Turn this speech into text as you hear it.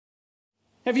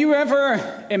Have you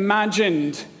ever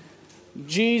imagined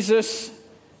Jesus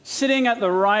sitting at the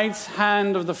right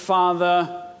hand of the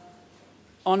Father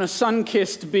on a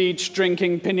sun-kissed beach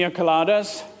drinking pina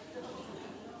coladas?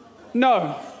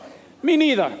 No, me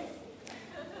neither.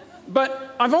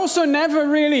 But I've also never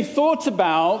really thought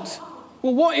about,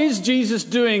 well, what is Jesus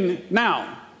doing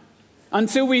now?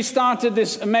 Until we started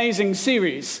this amazing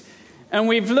series. And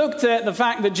we've looked at the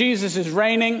fact that Jesus is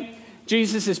reigning,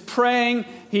 Jesus is praying,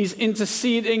 he's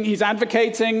interceding, he's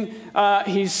advocating,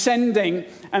 he's sending.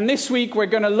 And this week we're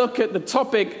going to look at the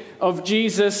topic of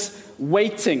Jesus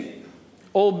waiting,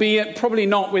 albeit probably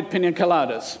not with pina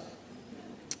coladas.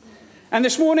 And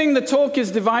this morning the talk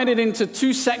is divided into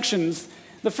two sections.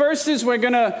 The first is we're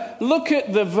going to look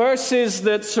at the verses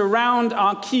that surround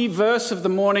our key verse of the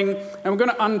morning, and we're going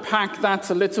to unpack that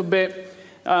a little bit.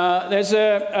 There's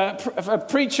a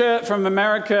preacher from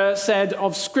America said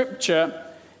of Scripture,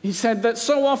 he said that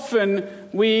so often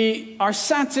we are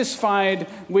satisfied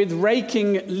with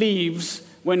raking leaves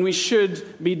when we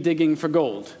should be digging for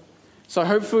gold. So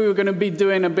hopefully we're going to be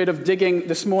doing a bit of digging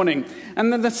this morning.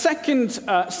 And then the second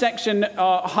section,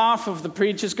 half of the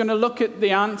preach, is going to look at the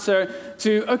answer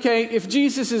to, okay, if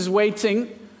Jesus is waiting,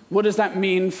 what does that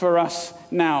mean for us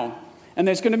now? And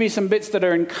there's going to be some bits that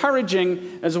are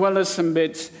encouraging as well as some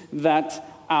bits that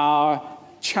are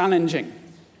challenging.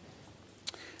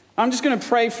 I'm just going to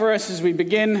pray for us as we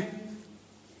begin.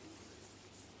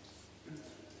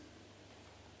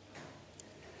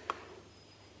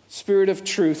 Spirit of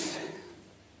truth,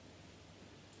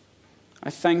 I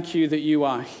thank you that you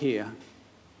are here.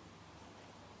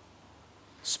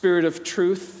 Spirit of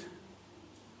truth,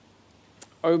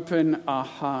 open our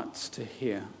hearts to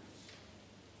hear.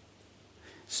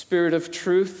 Spirit of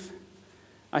truth,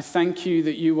 I thank you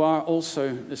that you are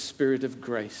also the Spirit of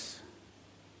grace.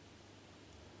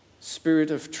 Spirit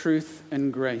of truth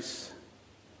and grace,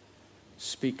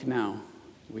 speak now,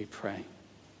 we pray.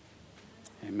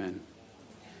 Amen.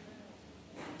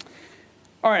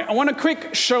 All right, I want a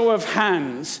quick show of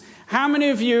hands. How many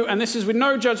of you, and this is with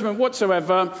no judgment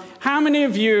whatsoever, how many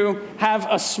of you have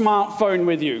a smartphone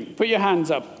with you? Put your hands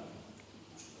up.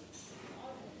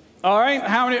 All right,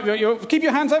 how many of you, keep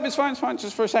your hands up, it's fine,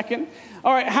 just for a second.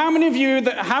 All right, how many of you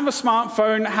that have a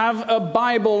smartphone have a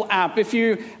Bible app? If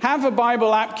you have a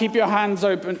Bible app, keep your hands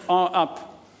up.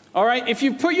 All right, if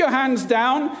you put your hands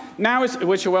down, now is,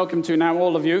 which you're welcome to now,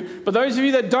 all of you, but those of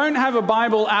you that don't have a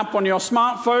Bible app on your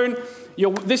smartphone,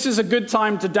 this is a good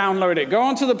time to download it. Go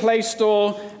onto the Play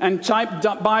Store and type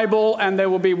Bible, and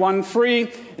there will be one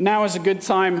free. Now is a good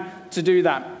time to do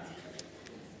that.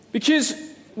 Because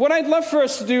what I'd love for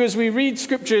us to do as we read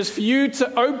Scripture is for you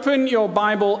to open your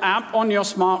Bible app on your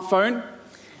smartphone,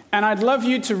 and I'd love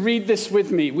you to read this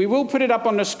with me. We will put it up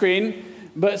on the screen,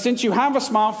 but since you have a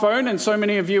smartphone, and so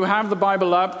many of you have the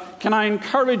Bible up, can I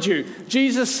encourage you?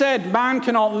 Jesus said, man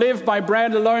cannot live by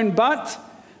bread alone, but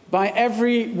by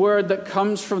every word that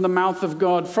comes from the mouth of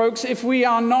God. Folks, if we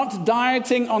are not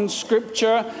dieting on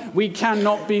Scripture, we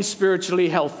cannot be spiritually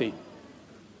healthy.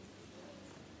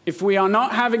 If we are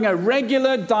not having a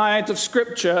regular diet of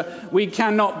Scripture, we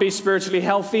cannot be spiritually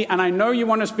healthy. And I know you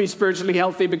want us to be spiritually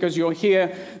healthy because you're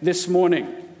here this morning.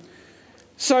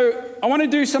 So I want to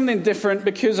do something different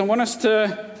because I want us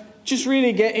to just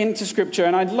really get into Scripture.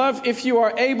 And I'd love if you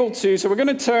are able to. So we're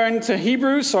going to turn to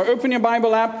Hebrews. So open your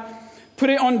Bible app. Put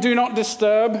it on Do Not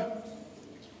Disturb.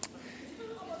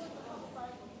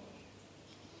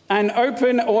 And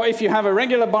open, or if you have a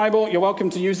regular Bible, you're welcome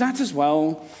to use that as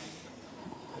well.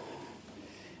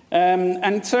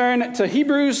 And turn to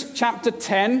Hebrews chapter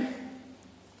 10.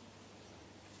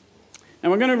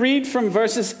 And we're going to read from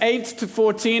verses 8 to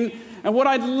 14. And what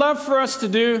I'd love for us to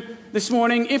do this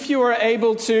morning, if you are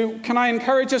able to, can I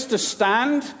encourage us to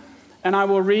stand? And I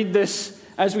will read this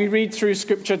as we read through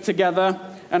Scripture together.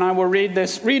 And I will read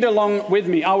this. Read along with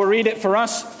me. I will read it for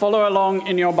us. Follow along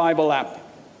in your Bible app.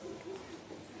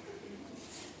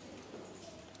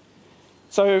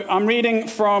 So I'm reading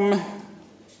from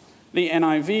the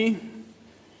NIV.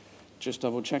 Just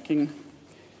double checking.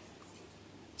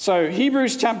 So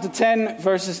Hebrews chapter 10,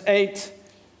 verses 8,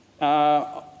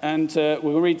 and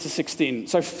we'll read to 16.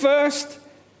 So first,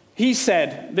 he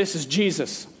said, this is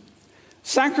Jesus,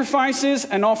 sacrifices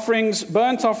and offerings,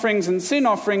 burnt offerings and sin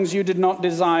offerings you did not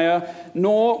desire,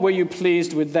 nor were you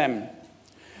pleased with them,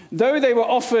 though they were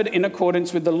offered in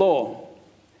accordance with the law.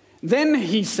 Then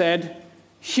he said,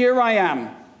 here I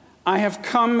am. I have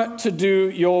come to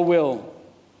do your will.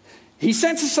 He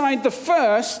sets aside the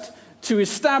first to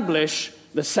establish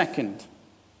the second.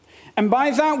 And by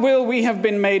that will we have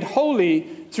been made holy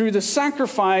through the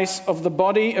sacrifice of the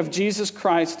body of Jesus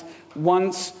Christ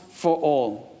once for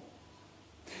all.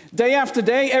 Day after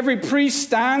day, every priest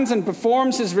stands and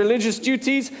performs his religious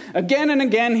duties. Again and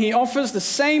again, he offers the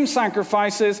same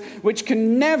sacrifices, which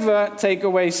can never take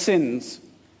away sins.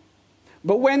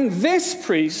 But when this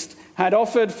priest had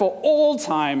offered for all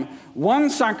time one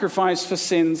sacrifice for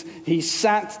sins, he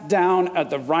sat down at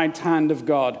the right hand of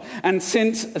God. And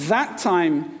since that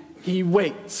time, he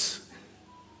waits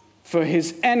for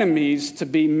his enemies to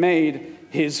be made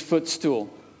his footstool.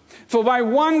 For by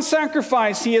one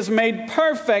sacrifice he has made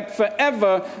perfect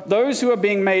forever those who are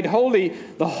being made holy.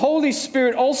 The Holy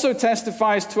Spirit also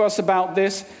testifies to us about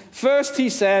this. First he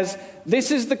says,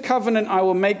 "This is the covenant I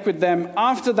will make with them.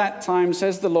 After that time,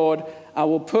 says the Lord, I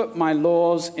will put my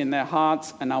laws in their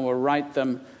hearts and I will write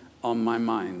them on my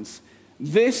minds."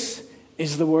 This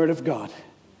is the word of God.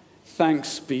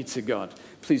 Thanks be to God.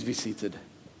 Please be seated.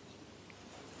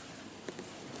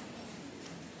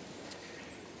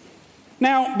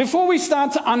 Now, before we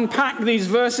start to unpack these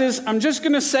verses, I'm just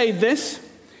going to say this.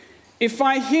 If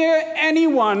I hear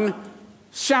anyone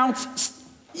shout,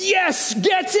 "Yes,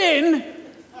 get in,"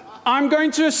 I'm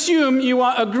going to assume you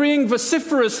are agreeing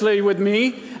vociferously with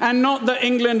me and not that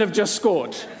England have just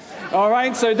scored. All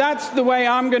right, so that's the way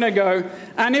I'm going to go.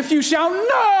 And if you shout,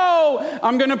 "No,"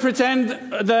 I'm going to pretend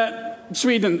that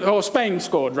Sweden, or Spain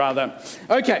scored, rather.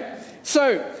 Okay,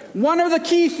 so one of the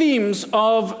key themes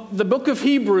of the book of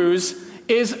Hebrews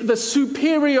is the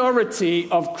superiority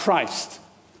of Christ.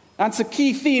 That's a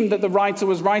key theme that the writer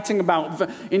was writing about.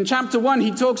 In chapter 1,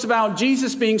 he talks about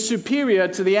Jesus being superior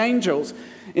to the angels.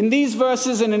 In these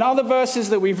verses and in other verses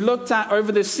that we've looked at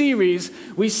over this series,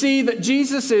 we see that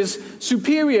Jesus is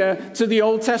superior to the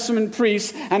Old Testament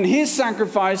priests, and his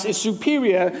sacrifice is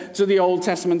superior to the Old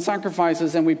Testament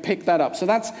sacrifices, and we pick that up. So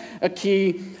that's a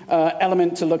key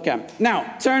element to look at.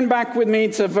 Now, turn back with me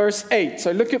to verse 8.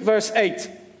 So look at verse 8.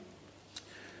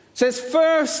 It says,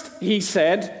 "First, he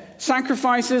said,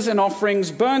 sacrifices and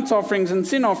offerings, burnt offerings and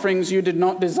sin offerings you did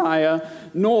not desire,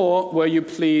 nor were you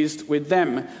pleased with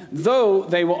them, though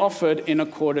they were offered in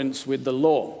accordance with the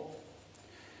law."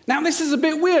 Now, this is a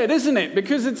bit weird, isn't it?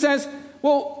 Because it says,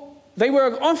 well, they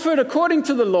were offered according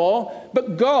to the law,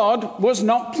 but God was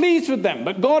not pleased with them.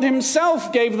 But God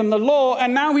himself gave them the law,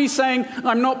 and now he's saying,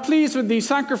 I'm not pleased with these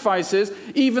sacrifices,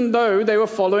 even though they were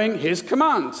following his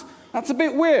commands. That's a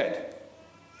bit weird.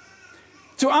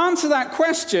 To answer that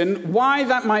question, why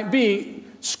that might be,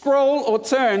 scroll or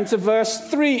turn to verse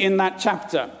 3 in that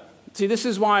chapter. See, this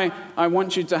is why I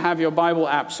want you to have your Bible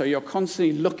app, so you're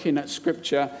constantly looking at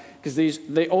Scripture, because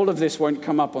all of this won't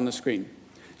come up on the screen.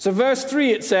 So verse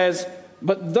 3, it says,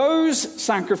 "But those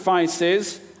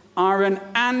sacrifices are an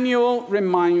annual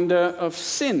reminder of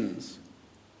sins."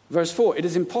 Verse 4, "It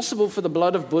is impossible for the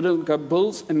blood of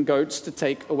bulls and goats to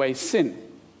take away sin."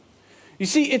 You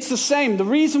see, it's the same. The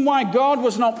reason why God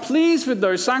was not pleased with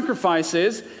those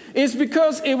sacrifices is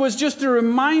because it was just a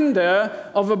reminder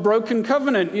of a broken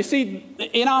covenant. You see,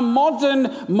 in our modern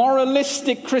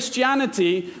moralistic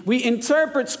Christianity, we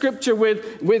interpret Scripture with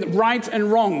right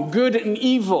and wrong, good and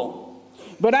evil.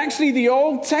 But actually, the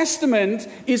Old Testament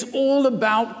is all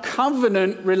about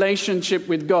covenant relationship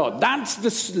with God. That's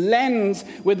the lens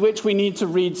with which we need to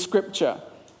read Scripture.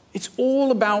 It's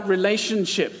all about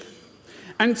relationship.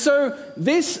 And so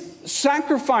these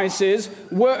sacrifices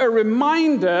were a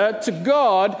reminder to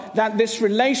God that this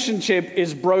relationship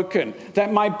is broken,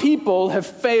 that my people have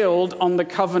failed on the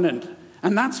covenant.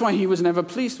 And that's why he was never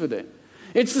pleased with it.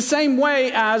 It's the same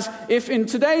way as if in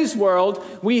today's world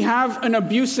we have an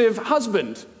abusive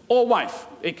husband or wife.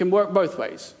 It can work both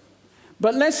ways.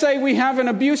 But let's say we have an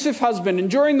abusive husband, and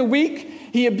during the week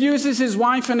he abuses his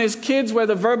wife and his kids,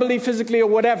 whether verbally, physically, or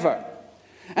whatever.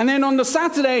 And then on the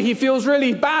Saturday, he feels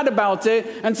really bad about it,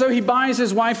 and so he buys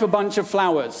his wife a bunch of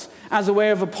flowers as a way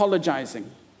of apologizing.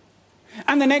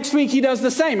 And the next week he does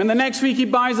the same, and the next week he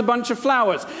buys a bunch of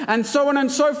flowers, and so on and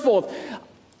so forth.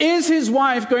 Is his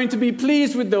wife going to be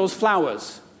pleased with those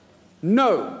flowers?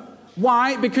 No.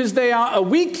 Why? Because they are a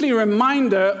weekly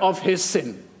reminder of his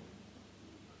sin.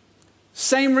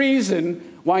 Same reason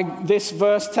why this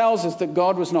verse tells us that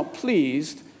God was not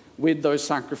pleased with those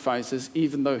sacrifices,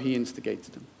 even though he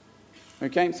instigated them.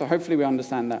 Okay, so hopefully we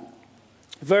understand that.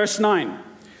 Verse 9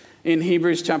 in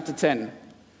Hebrews chapter 10.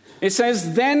 It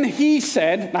says, "Then he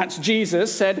said," that's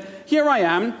Jesus, said, "Here I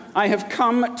am, I have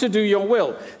come to do your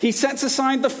will." He sets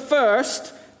aside the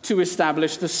first to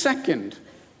establish the second.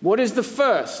 What is the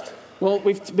first? Well,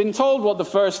 we've been told what the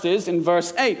first is in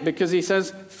verse 8, because he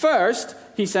says, first,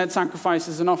 he said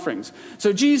sacrifices and offerings.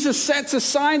 So Jesus sets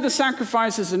aside the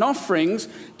sacrifices and offerings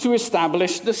to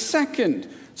establish the second.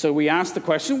 So we ask the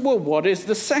question, well, what is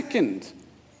the second?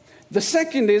 The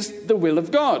second is the will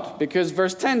of God, because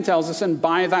verse 10 tells us, and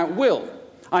by that will.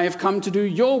 I have come to do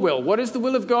your will. What is the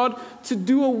will of God? To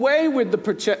do away with the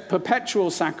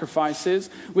perpetual sacrifices,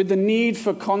 with the need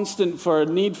for a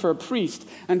need for a priest,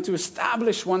 and to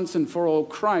establish once and for all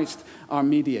Christ, our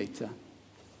mediator.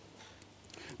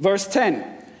 Verse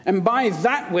 10, and by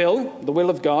that will, the will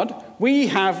of God, we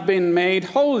have been made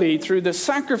holy through the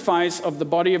sacrifice of the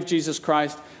body of Jesus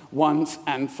Christ once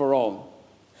and for all.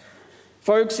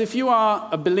 Folks, if you are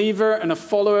a believer and a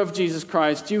follower of Jesus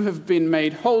Christ, you have been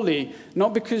made holy,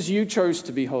 not because you chose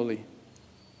to be holy,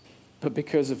 but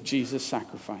because of Jesus'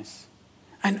 sacrifice.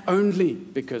 And only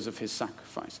because of his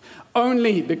sacrifice.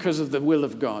 Only because of the will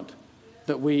of God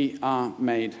that we are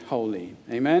made holy.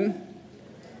 Amen?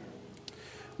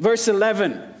 Verse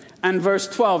 11 and verse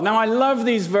 12. Now, I love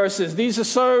these verses. These are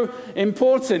so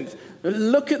important.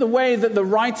 Look at the way that the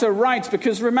writer writes,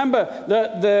 because remember,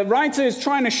 the writer is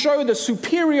trying to show the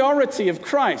superiority of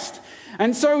Christ.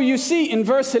 And so you see in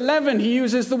verse 11, he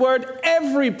uses the word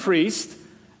every priest,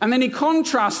 and then he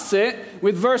contrasts it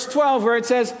with verse 12 where it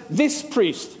says this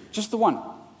priest, just the one.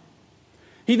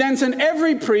 He then said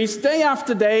every priest, day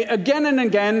after day, again and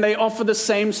again, they offer the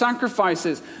same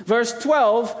sacrifices. Verse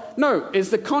 12, no,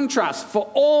 is the contrast. For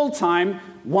all time,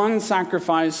 one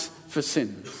sacrifice for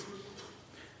sins.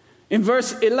 In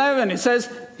verse 11, it says,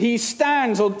 he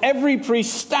stands, or every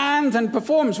priest stands and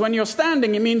performs. When you're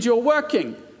standing, it means you're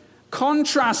working.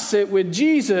 Contrasts it with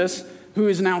Jesus, who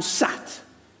is now sat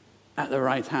at the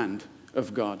right hand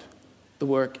of God. The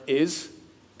work is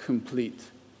complete.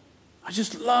 I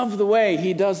just love the way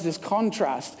he does this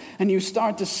contrast. And you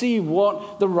start to see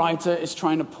what the writer is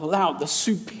trying to pull out. The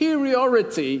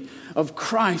superiority of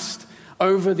Christ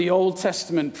over the Old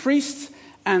Testament priests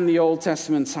and the Old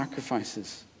Testament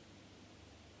sacrifices.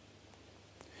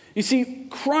 You see,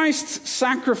 Christ's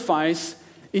sacrifice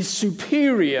is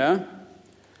superior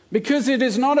because it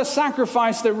is not a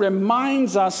sacrifice that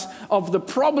reminds us of the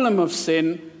problem of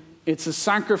sin. It's a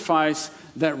sacrifice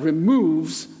that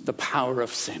removes the power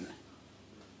of sin.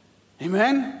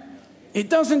 Amen? It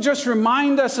doesn't just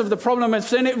remind us of the problem of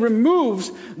sin, it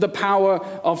removes the power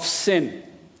of sin.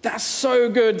 That's so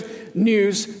good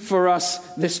news for us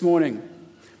this morning.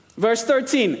 Verse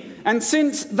 13, and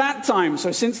since that time,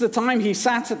 so since the time he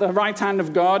sat at the right hand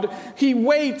of God, he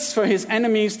waits for his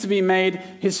enemies to be made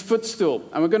his footstool.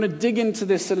 And we're going to dig into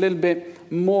this a little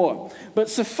bit more. But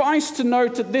suffice to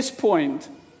note at this point,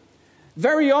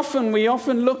 we often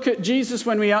look at Jesus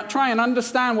when we try and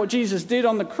understand what Jesus did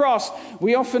on the cross.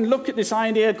 We often look at this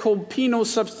idea called penal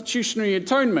substitutionary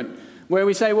atonement, where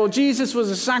we say, well, Jesus was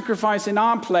a sacrifice in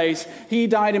our place. He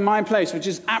died in my place, which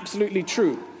is absolutely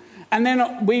true. And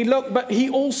then we look, but he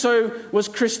also was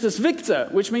Christus Victor,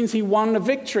 which means he won a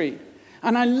victory.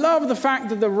 And I love the fact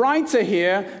that the writer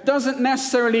here doesn't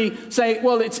necessarily say,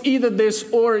 well, it's either this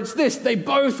or it's this. They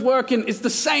both work in, it's the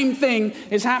same thing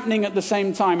is happening at the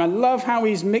same time. I love how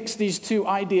he's mixed these two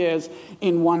ideas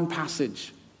in one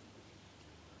passage.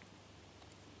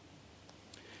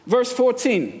 Verse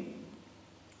 14,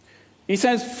 he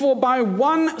says, for by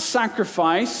one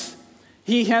sacrifice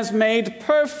he has made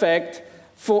perfect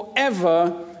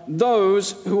forever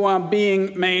those who are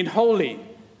being made holy.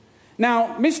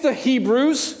 Now, Mr.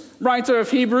 Hebrews, writer of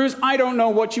Hebrews, I don't know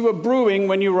what you were brewing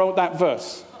when you wrote that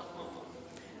verse.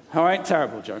 All right,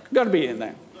 terrible joke. Got to be in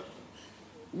there.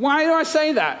 Why do I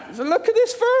say that? So look at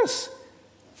this verse.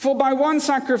 For by one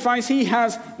sacrifice he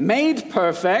has made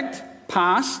perfect,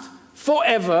 past,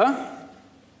 forever.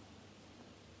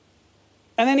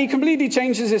 And then he completely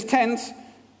changes his tense.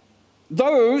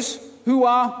 Those who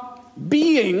are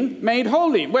being made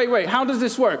holy. Wait, how does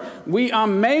this work? We are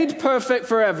made perfect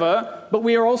forever, but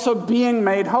we are also being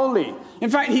made holy. In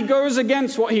fact, he goes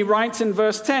against what he writes in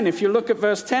verse 10. If you look at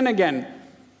verse 10 again,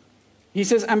 he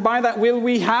says, and by that will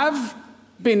we have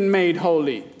been made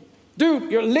holy.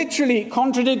 Dude, you're literally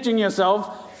contradicting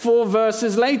yourself 4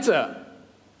 verses later.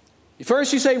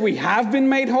 First you say we have been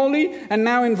made holy, and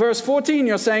now in verse 14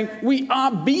 you're saying we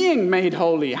are being made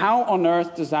holy. How on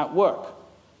earth does that work?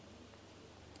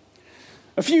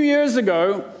 A few years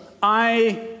ago,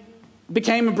 I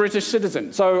became a British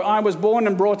citizen. So I was born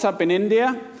and brought up in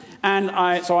India, and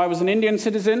I was an Indian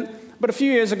citizen. But a few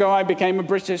years ago, I became a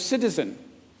British citizen.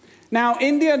 Now,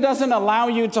 India doesn't allow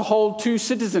you to hold 2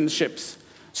 citizenships.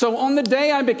 So on the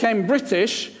day I became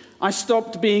British, I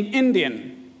stopped being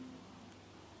Indian.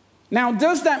 Now,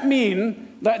 does that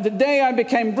mean that the day I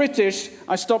became British,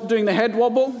 I stopped doing the head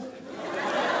wobble?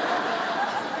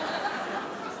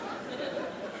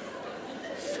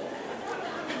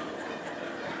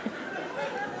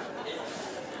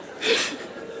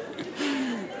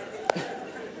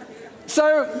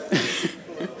 So,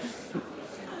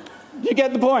 you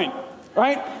get the point,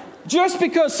 right? Just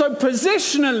because, so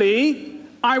positionally,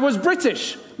 I was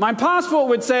British. My passport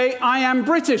would say, I am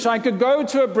British. I could go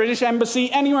to a British embassy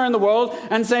anywhere in the world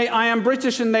and say, I am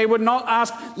British, and they would not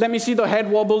ask, let me see the head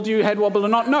wobble, do you head wobble or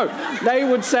not? No, they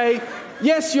would say,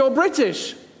 yes, you're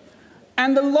British.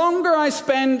 And the longer I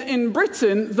spend in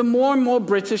Britain, the more and more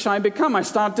British I become. I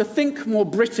start to think more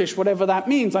British, whatever that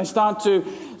means. I start to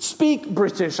speak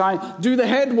British. I do the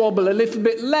head wobble a little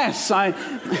bit less. I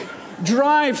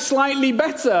drive slightly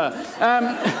better.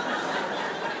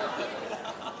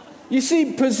 You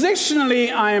see,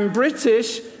 positionally, I am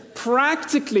British.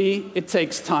 Practically, it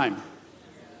takes time.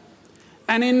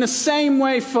 And in the same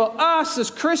way for us as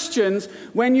Christians,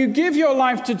 when you give your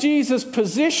life to Jesus,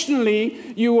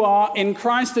 positionally, you are in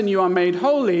Christ and you are made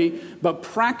holy, but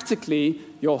practically,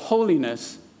 your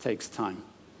holiness takes time.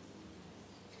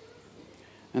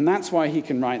 And that's why he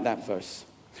can write that verse.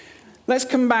 Let's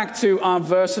come back to our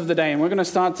verse of the day, and we're going to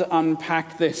start to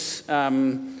unpack this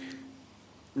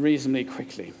reasonably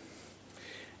quickly.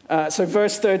 So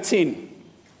verse 13,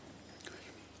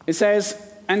 it says,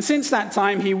 and since that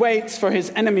time he waits for his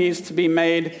enemies to be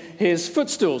made his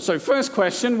footstool. So first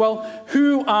question, well,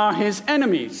 who are his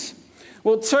enemies?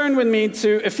 Well, turn with me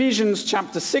to Ephesians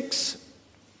chapter 6.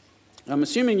 I'm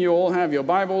assuming you all have your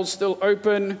Bibles still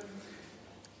open.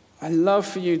 I'd love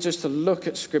for you just to look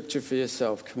at Scripture for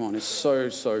yourself. Come on, it's so,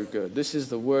 so good. This is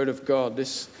the Word of God.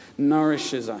 This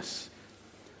nourishes us.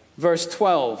 Verse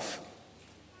 12.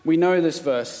 We know this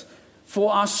verse.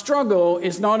 For our struggle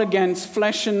is not against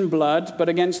flesh and blood, but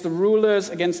against the rulers,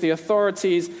 against the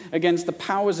authorities, against the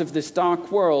powers of this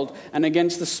dark world, and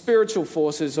against the spiritual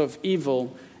forces of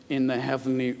evil in the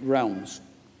heavenly realms.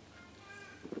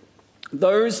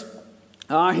 Those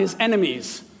are his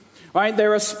enemies. Right?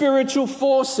 There are spiritual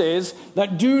forces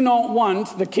that do not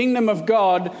want the kingdom of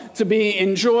God to be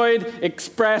enjoyed,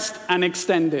 expressed, and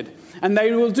extended. And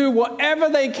they will do whatever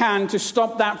they can to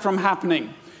stop that from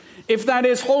happening. If that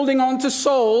is holding on to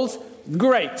souls,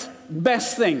 great,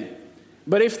 best thing.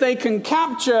 But if they can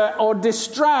capture or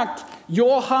distract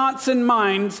your hearts and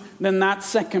minds, then that's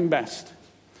second best.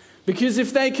 Because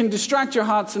if they can distract your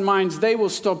hearts and minds, they will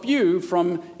stop you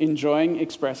from enjoying,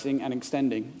 expressing, and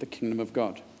extending the kingdom of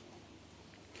God.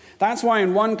 That's why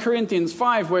in 1 Corinthians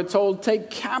 5, we're told, take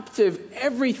captive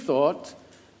every thought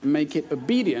and make it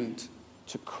obedient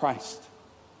to Christ.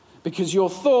 Because your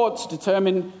thoughts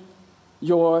determine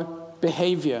your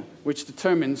behavior, which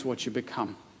determines what you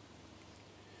become.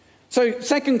 So,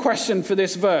 second question for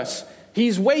this verse.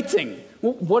 He's waiting.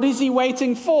 Well, what is he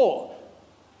waiting for?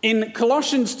 In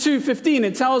Colossians 2:15,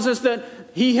 it tells us that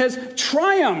he has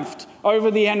triumphed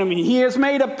over the enemy. He has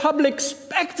made a public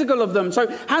spectacle of them. So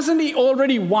hasn't he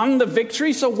already won the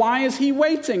victory? So why is he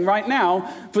waiting right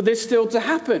now for this still to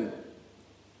happen?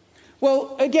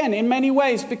 Well, again, in many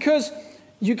ways, because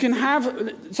you can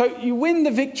have, so you win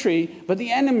the victory, but the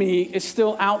enemy is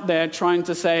still out there trying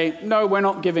to say, no, we're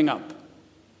not giving up.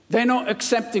 They're not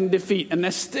accepting defeat, and they're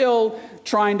still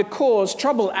trying to cause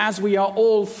trouble, as we are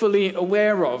all fully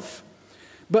aware of.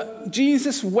 But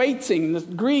Jesus waiting, the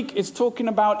Greek is talking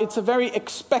about, it's a very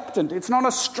expectant, it's not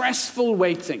a stressful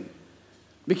waiting,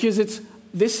 because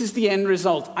this is the end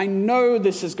result. I know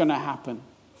this is going to happen.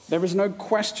 There is no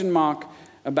question mark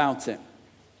about it.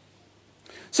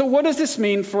 So what does this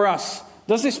mean for us?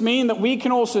 Does this mean that we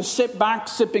can also sit back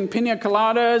sipping pina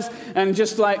coladas and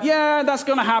just like, yeah, that's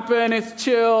going to happen, it's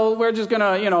chill, we're just going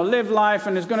to, live life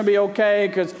and it's going to be okay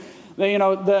because,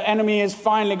 the enemy is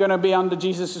finally going to be under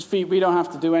Jesus' feet, we don't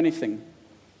have to do anything?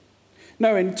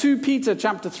 No, in 2 Peter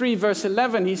chapter 3, verse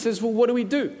 11, he says, well, what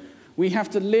do? We have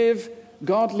to live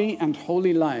godly and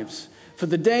holy lives for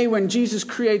the day when Jesus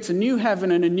creates a new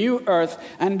heaven and a new earth,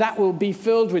 and that will be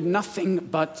filled with nothing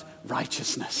but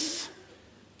righteousness.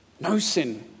 No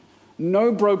sin,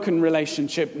 no broken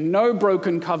relationship, no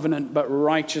broken covenant, but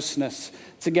righteousness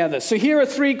together. So here are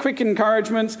 3 quick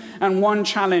encouragements and 1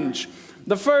 challenge.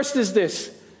 The first is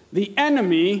this: the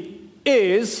enemy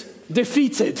is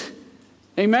defeated.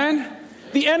 Amen?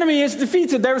 The enemy is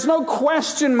defeated. There is no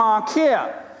question mark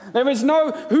here. There is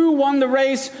no who won the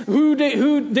race,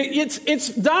 it's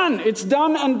done. It's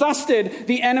done and dusted.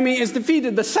 The enemy is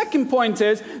defeated. The second point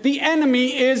is the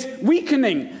enemy is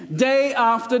weakening day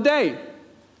after day.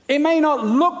 It may not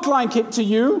look like it to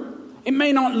you. It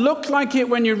may not look like it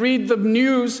when you read the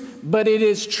news, but it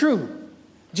is true.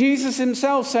 Jesus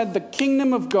himself said the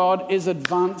kingdom of God is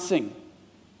advancing.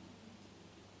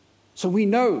 So we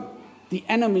know the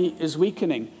enemy is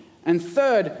weakening. And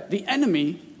third, the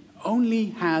enemy only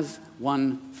has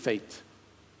one fate: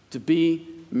 to be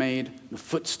made the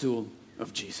footstool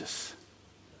of Jesus.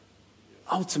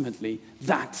 Ultimately,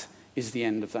 that is the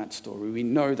end of that story. We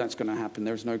know that's going to happen.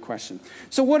 There's no question.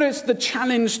 So what is the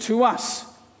challenge to us?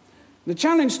 The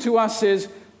challenge to us is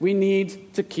we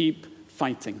need to keep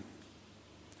fighting.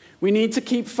 We need to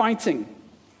keep fighting.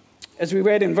 As we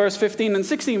read in verse 15 and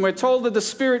 16, we're told that the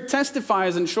Spirit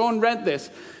testifies, and Sean read this,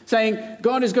 saying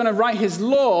God is going to write his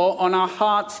law on our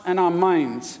hearts and our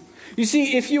minds. You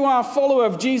see, if you are a follower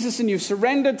of Jesus and you've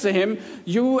surrendered to him,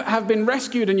 you have been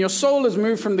rescued and your soul has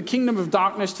moved from the kingdom of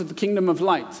darkness to the kingdom of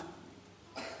light.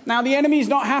 Now, the enemy is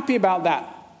not happy about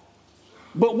that.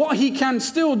 But what he can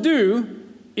still do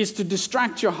is to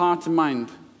distract your heart and mind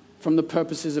from the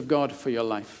purposes of God for your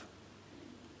life.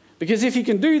 Because if he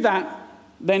can do that,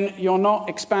 then you're not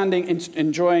expanding,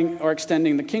 enjoying, or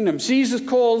extending the kingdom. Jesus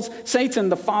calls Satan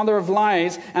the father of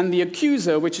lies and the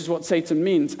accuser, which is what Satan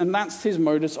means, and that's his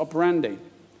modus operandi.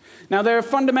 Now, there are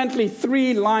fundamentally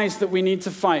 3 lies that we need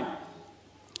to fight.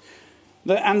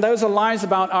 And those are lies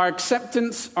about our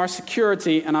acceptance, our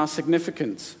security, and our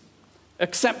significance.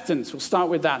 Acceptance, we'll start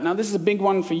with that. Now, this is a big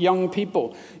one for young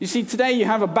people. You see, today you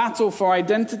have a battle for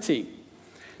identity.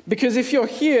 Because if you're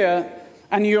here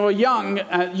and you're young,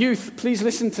 youth, please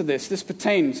listen to this. This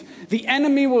pertains. The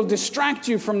enemy will distract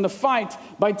you from the fight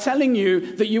by telling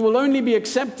you that you will only be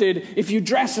accepted if you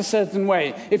dress a certain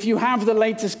way, if you have the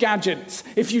latest gadgets,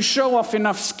 if you show off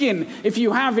enough skin, if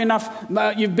you have enough,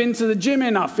 you've been to the gym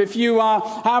enough, if you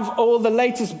have all the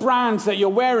latest brands that you're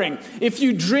wearing, if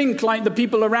you drink like the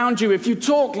people around you, if you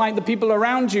talk like the people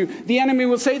around you, the enemy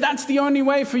will say that's the only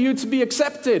way for you to be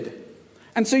accepted.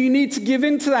 And so you need to give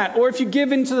in to that. Or if you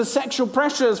give in to the sexual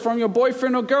pressures from your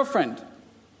boyfriend or girlfriend.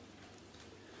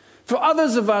 For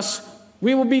others of us,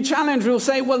 we will be challenged. We'll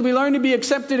say, well, we'll only be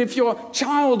accepted if your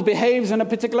child behaves in a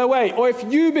particular way. Or if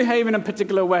you behave in a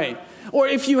particular way. Or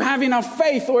if you have enough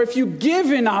faith. Or if you give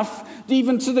enough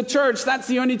even to the church. That's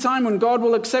the only time when God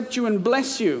will accept you and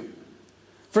bless you.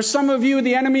 For some of you,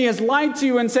 the enemy has lied to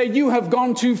you and said, you have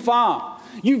gone too far.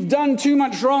 You've done too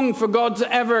much wrong for God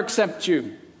to ever accept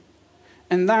you.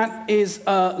 And that is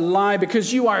a lie,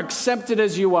 because you are accepted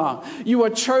as you are. You are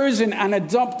chosen and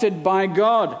adopted by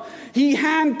God. He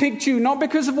handpicked you, not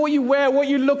because of what you wear, what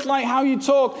you look like, how you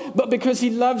talk, but because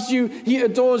he loves you, he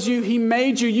adores you, he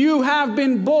made you. You have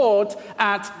been bought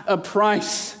at a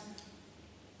price.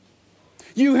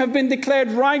 You have been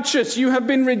declared righteous. You have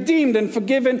been redeemed and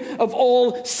forgiven of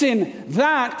all sin.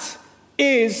 That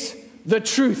is the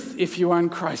truth if you are in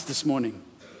Christ this morning.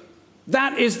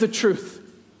 That is the truth.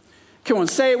 Come on,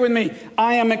 say it with me.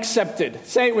 I am accepted.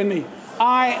 Say it with me.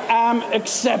 I am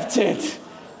accepted.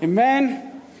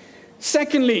 Amen.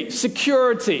 Secondly,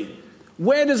 security.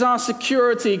 Where does our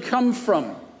security come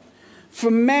from?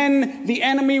 For men, the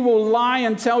enemy will lie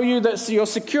and tell you that your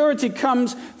security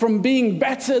comes from being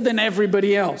better than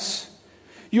everybody else.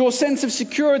 Your sense of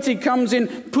security comes in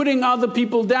putting other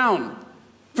people down.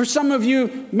 For some of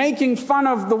you, making fun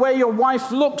of the way your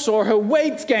wife looks or her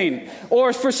weight gain.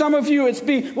 Or for some of you,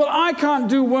 well, I can't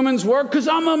do women's work because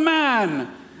I'm a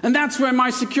man. And that's where my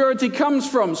security comes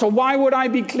from. So why would I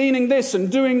be cleaning this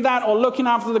and doing that or looking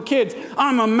after the kids?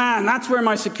 I'm a man. That's where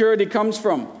my security comes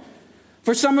from.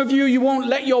 For some of you, you won't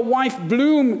let your wife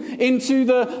bloom into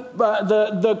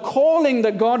the calling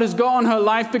that God has got on her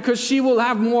life because she will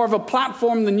have more of a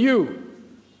platform than you.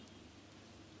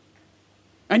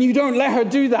 And you don't let her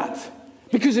do that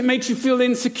because it makes you feel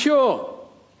insecure.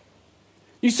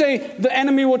 You say the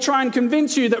enemy will try and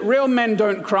convince you that real men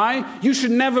don't cry. You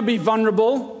should never be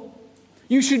vulnerable.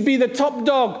 You should be the top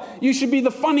dog. You should be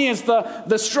the funniest,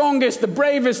 the strongest, the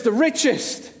bravest, the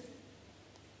richest.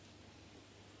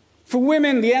 For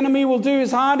women, the enemy will do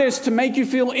his hardest to make you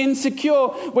feel insecure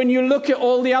when you look at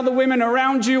all the other women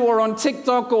around you or on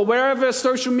TikTok or wherever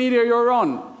social media you're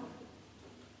on.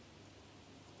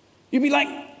 You'd be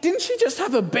like, didn't she just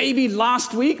have a baby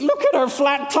last week? Look at her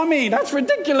flat tummy. That's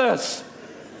ridiculous.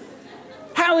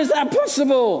 How is that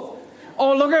possible?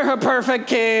 Oh, look at her perfect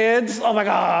kids. Oh my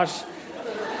gosh.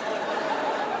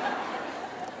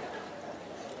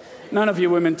 None of you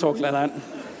women talk like that.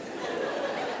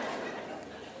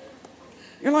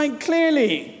 You're like,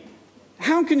 clearly,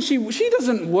 how can she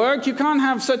doesn't work. You can't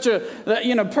have such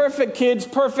perfect kids,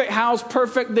 perfect house,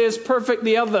 perfect this, perfect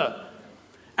the other.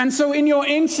 And so in your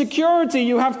insecurity,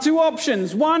 you have two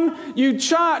options. One, you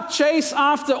chase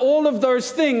after all of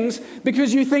those things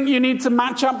because you think you need to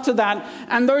match up to that.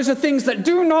 And those are things that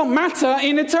do not matter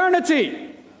in eternity.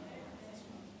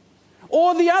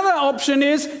 Or the other option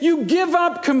is you give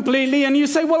up completely and you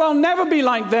say, well, I'll never be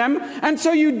like them. And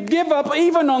so you give up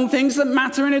even on things that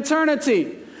matter in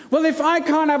eternity. Well, if I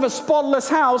can't have a spotless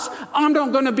house, I'm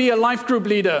not going to be a life group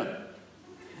leader.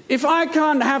 If I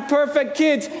can't have perfect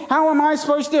kids, how am I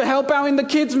supposed to help out in the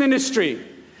kids ministry?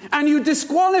 And you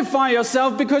disqualify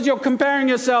yourself because you're comparing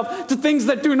yourself to things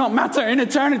that do not matter in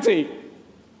eternity.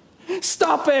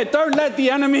 Stop it. Don't let the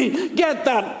enemy get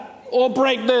that or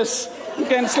break this. I'm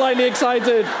getting slightly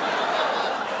excited.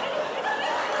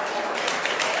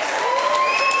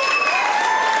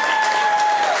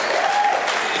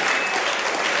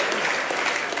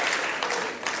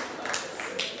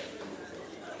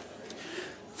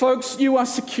 Folks, you are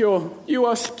secure. You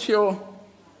are secure.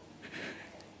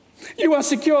 You are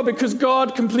secure because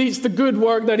God completes the good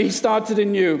work that he started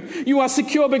in you. You are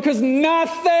secure because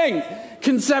nothing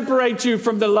can separate you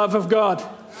from the love of God.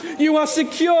 You are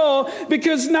secure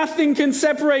because nothing can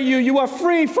separate you. You are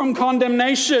free from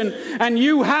condemnation, and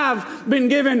you have been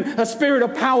given a spirit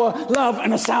of power, love,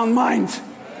 and a sound mind.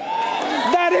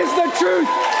 That is the truth.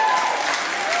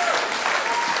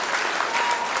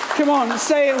 Come on,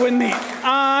 say it with me.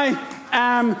 I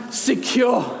am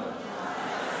secure.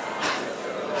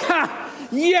 Ha!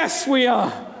 Yes, we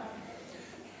are.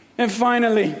 And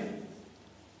finally,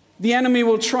 the enemy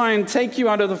will try and take you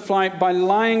out of the fight by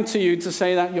lying to you to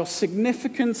say that your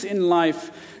significance in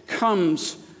life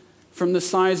comes from the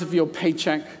size of your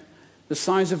paycheck, the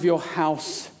size of your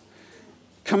house,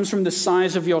 comes from the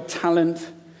size of your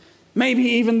talent, maybe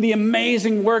even the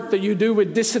amazing work that you do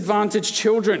with disadvantaged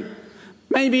children.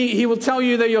 Maybe he will tell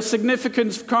you that your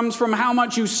significance comes from how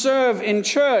much you serve in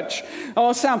church,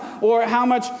 or how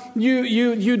much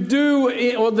you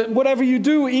do, or whatever you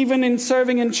do even in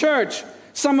serving in church.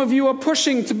 Some of you are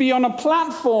pushing to be on a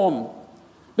platform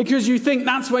because you think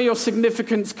that's where your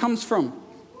significance comes from.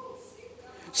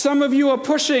 Some of you are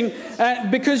pushing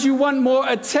because you want more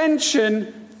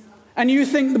attention, and you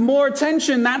think the more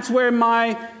attention, that's where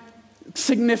my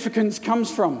significance comes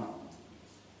from.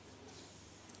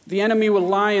 The enemy will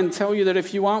lie and tell you that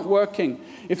if you aren't working,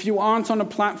 if you aren't on a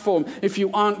platform, if you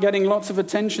aren't getting lots of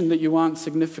attention, that you aren't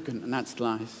significant, and that's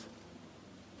lies.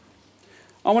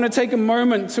 I want to take a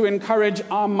moment to encourage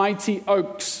our mighty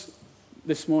oaks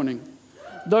this morning.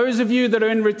 Those of you that are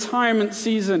in retirement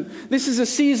season, this is a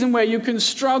season where you can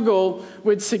struggle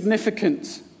with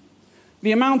significance.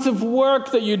 The amount of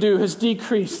work that you do has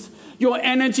decreased. Your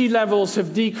energy levels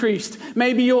have decreased.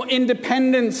 Maybe your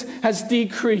independence has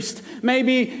decreased.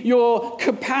 Maybe your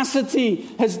capacity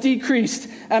has decreased.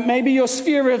 And maybe your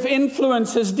sphere of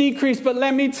influence has decreased. But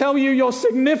let me tell you, your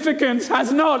significance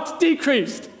has not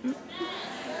decreased.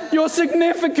 Your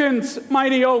significance,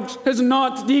 mighty oaks, has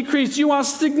not decreased. You are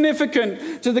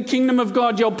significant to the kingdom of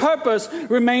God. Your purpose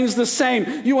remains the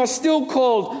same. You are still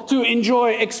called to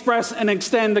enjoy, express, and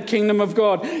extend the kingdom of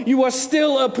God. You are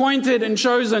still appointed and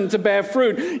chosen to bear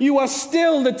fruit. You are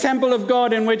still the temple of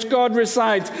God in which God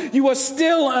resides. You are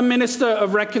still a minister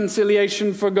of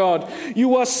reconciliation for God.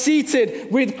 You are seated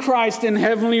with Christ in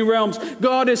heavenly realms.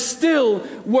 God is still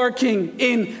working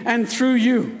in and through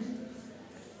you.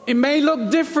 It may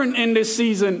look different in this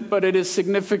season, but it is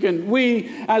significant. We,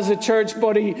 as a church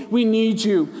body, we need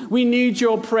you. We need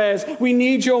your prayers. We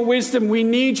need your wisdom. We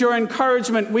need your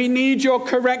encouragement. We need your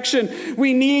correction.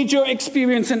 We need your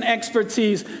experience and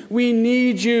expertise. We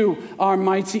need you, our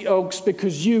mighty oaks,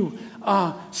 because you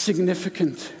are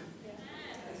significant.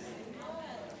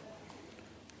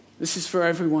 This is for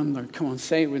everyone, though. Come on,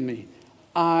 say it with me.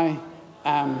 I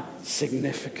am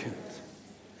significant.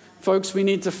 Folks, we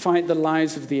need to fight the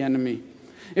lies of the enemy.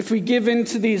 If we give in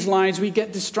to these lies, we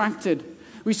get distracted.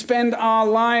 We spend our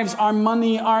lives, our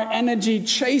money, our energy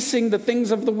chasing the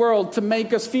things of the world to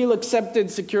make us feel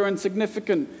accepted, secure, and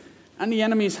significant. And the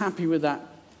enemy is happy with that.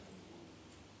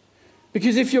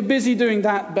 Because if you're busy doing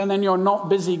that, then you're not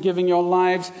busy giving your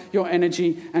lives, your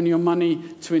energy, and your money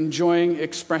to enjoying,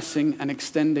 expressing, and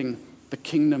extending the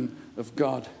kingdom of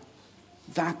God.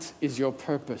 That is your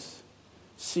purpose.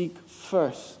 Seek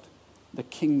first the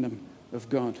kingdom of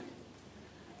God.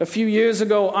 A few years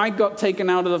ago, I got taken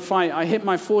out of the fight. I hit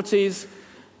my 40s,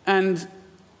 and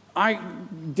I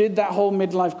did that whole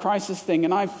midlife crisis thing,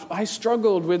 and I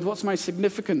struggled with what's my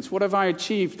significance? What have I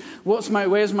achieved? Where's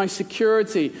my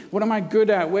security? What am I good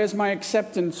at? Where's my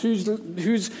acceptance?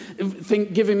 Who's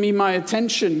giving me my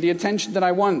attention, the attention that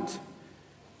I want?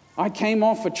 I came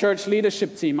off a church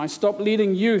leadership team. I stopped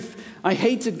leading youth. I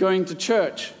hated going to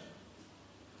church.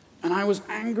 And I was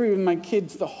angry with my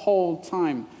kids the whole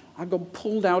time. I got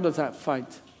pulled out of that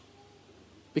fight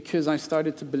because I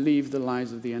started to believe the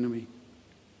lies of the enemy.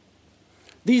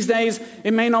 These days,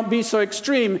 it may not be so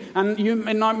extreme, and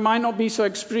might not be so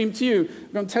extreme to you.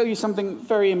 I'm going to tell you something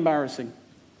very embarrassing.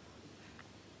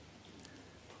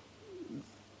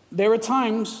 There are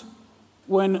times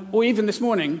when, or even this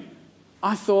morning,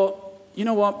 I thought, you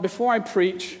know what, before I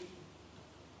preach,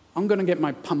 I'm going to get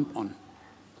my pump on,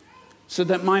 so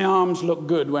that my arms look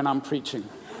good when I'm preaching.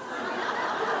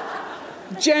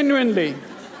 Genuinely.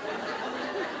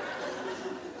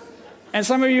 And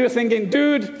some of you are thinking,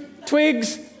 dude,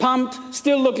 twigs, pumped,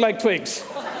 still look like twigs.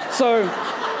 So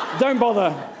don't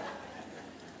bother.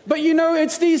 But you know,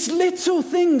 it's these little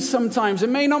things sometimes. It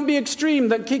may not be extreme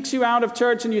that kicks you out of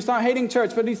church and you start hating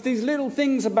church, but it's these little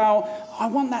things about, I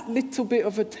want that little bit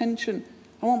of attention.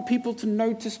 I want people to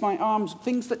notice my arms,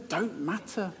 things that don't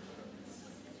matter.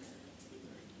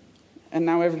 And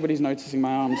now everybody's noticing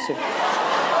my arms. So.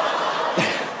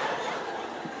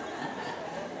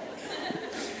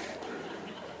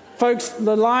 Folks,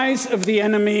 the lies of the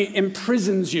enemy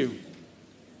imprisons you.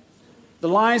 The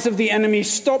lies of the enemy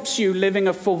stops you living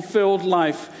a fulfilled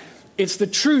life. It's the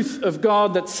truth of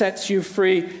God that sets you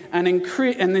free and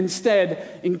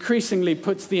instead increasingly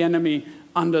puts the enemy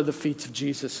under the feet of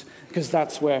Jesus, because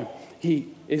that's where he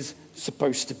is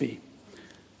supposed to be.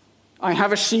 I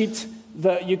have a sheet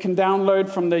that you can download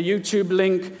from the YouTube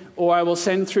link, or I will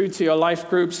send through to your life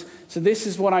groups. So this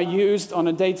is what I used on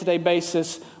a day-to-day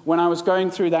basis when I was going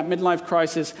through that midlife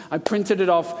crisis. I printed it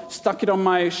off, stuck it on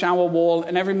my shower wall,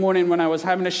 and every morning when I was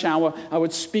having a shower, I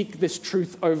would speak this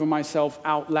truth over myself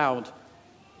out loud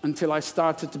until I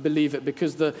started to believe it,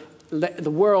 because the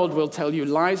world will tell you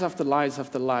lies after lies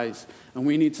after lies, and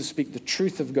we need to speak the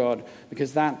truth of God,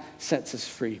 because that sets us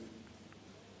free.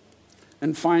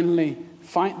 And finally,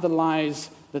 fight the lies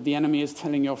that the enemy is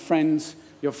telling your friends,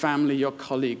 your family, your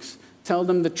colleagues. Tell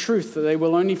them the truth, that they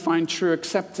will only find true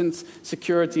acceptance,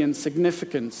 security, and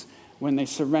significance when they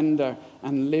surrender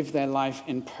and live their life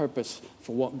in purpose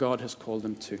for what God has called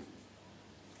them to.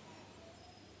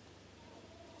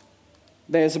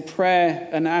 There's a prayer,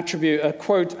 a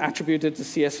quote attributed to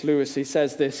C.S. Lewis. He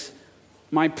says this: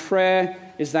 "My prayer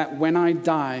is that when I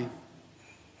die,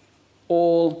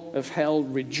 all of hell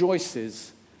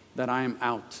rejoices that I am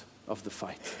out of the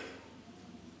fight."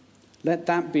 Let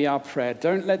that be our prayer.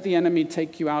 Don't let the enemy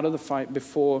take you out of the fight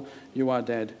before you are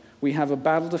dead. We have a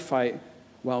battle to fight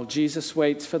while Jesus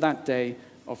waits for that day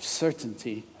of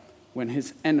certainty when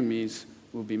his enemies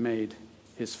will be made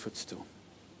his footstool.